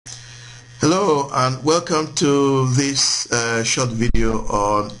Hello and welcome to this short video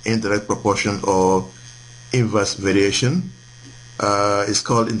on indirect proportion or inverse variation. It's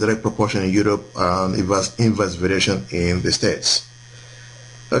called indirect proportion in Europe and inverse variation in the States.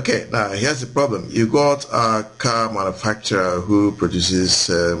 Okay, now here's the problem. You got a car manufacturer who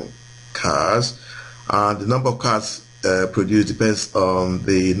produces cars, and the number of cars produced depends on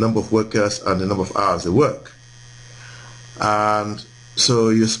the number of workers and the number of hours they work. And so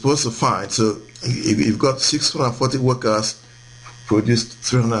you're supposed to find, so if you've got 640 workers produced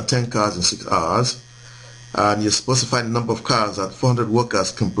 310 cars in 6 hours, and you're supposed to find the number of cars that 400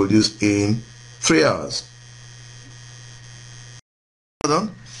 workers can produce in 3 hours. Hold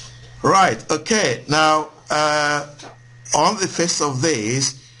on. Right, okay, now on the face of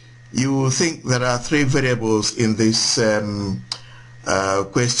this, you will think there are 3 variables in this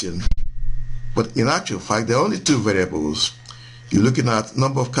question, but in actual fact there are only 2 variables. You're looking at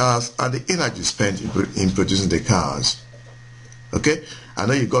number of cars and the energy spent in producing the cars. Okay, I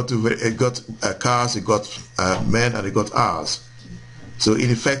know you got cars, you got men, and you got hours. So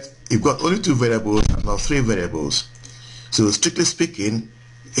in effect, you've got only 2 variables and not 3 variables. So strictly speaking,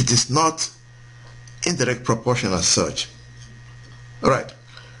 it is not indirect proportion as such. All right.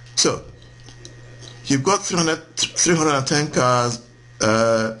 So you've got 310 cars,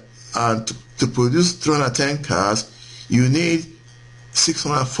 and to produce 310 cars, you need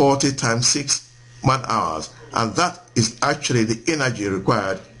 640 times 6 man-hours, and that is actually the energy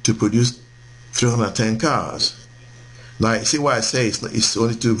required to produce 310 cars. Now you see why I say it's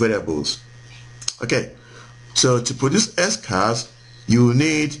only 2 variables. Okay, so to produce S cars, you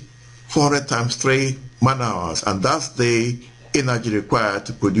need 400 times 3 man-hours, and that's the energy required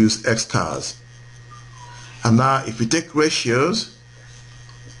to produce X cars. And now if you take ratios,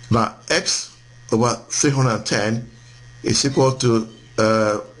 now X over 310 is equal to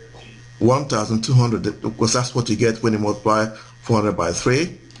 1,200, because that's what you get when you multiply 400 by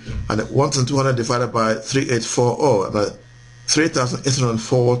 3, and 1,200 divided by 3840, and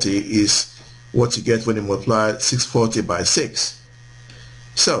 3,840 is what you get when you multiply 640 by 6.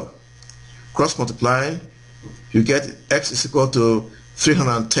 So cross multiplying, you get X is equal to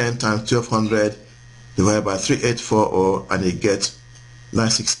 310 times 1200 divided by 3840, and you get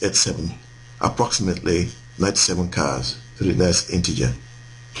 9687, approximately 97 cars to the next integer.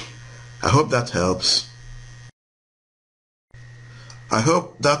 I hope that helps. I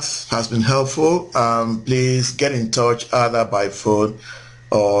hope that has been helpful. Please get in touch either by phone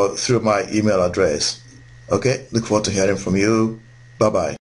or through my email address. Okay, look forward to hearing from you. Bye-bye.